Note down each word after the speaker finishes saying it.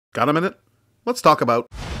Got a minute? Let's talk about...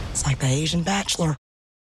 It's like the Asian Bachelor.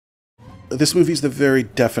 This movie's the very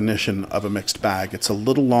definition of a mixed bag. It's a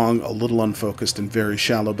little long, a little unfocused, and very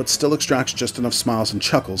shallow, but still extracts just enough smiles and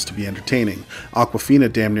chuckles to be entertaining.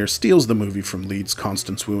 Awkwafina damn near steals the movie from leads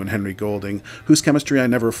Constance Wu and Henry Golding, whose chemistry I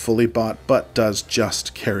never fully bought, but does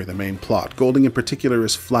just carry the main plot. Golding in particular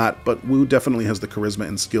is flat, but Wu definitely has the charisma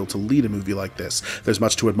and skill to lead a movie like this. There's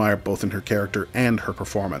much to admire both in her character and her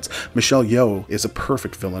performance. Yeoh is a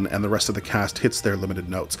perfect villain, and the rest of the cast hits their limited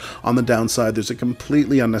notes. On the downside, there's a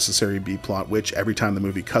completely unnecessary B-plot, which, every time the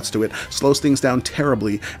movie cuts to it, slows things down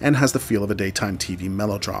terribly and has the feel of a daytime TV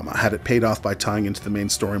melodrama. Had it paid off by tying into the main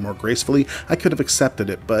story more gracefully, I could have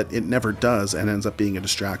accepted it, but it never does and ends up being a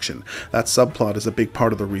distraction. That subplot is a big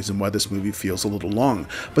part of the reason why this movie feels a little long,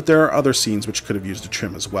 but there are other scenes which could have used a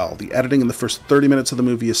trim as well. The editing in the first 30 minutes of the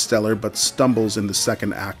movie is stellar, but stumbles in the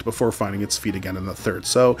second act before finding its feet again in the third.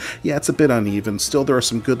 So yeah, it's a bit uneven. Still, there are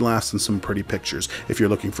some good laughs and some pretty pictures. If you're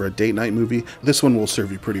looking for a date night movie, this one will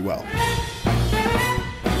serve you pretty well.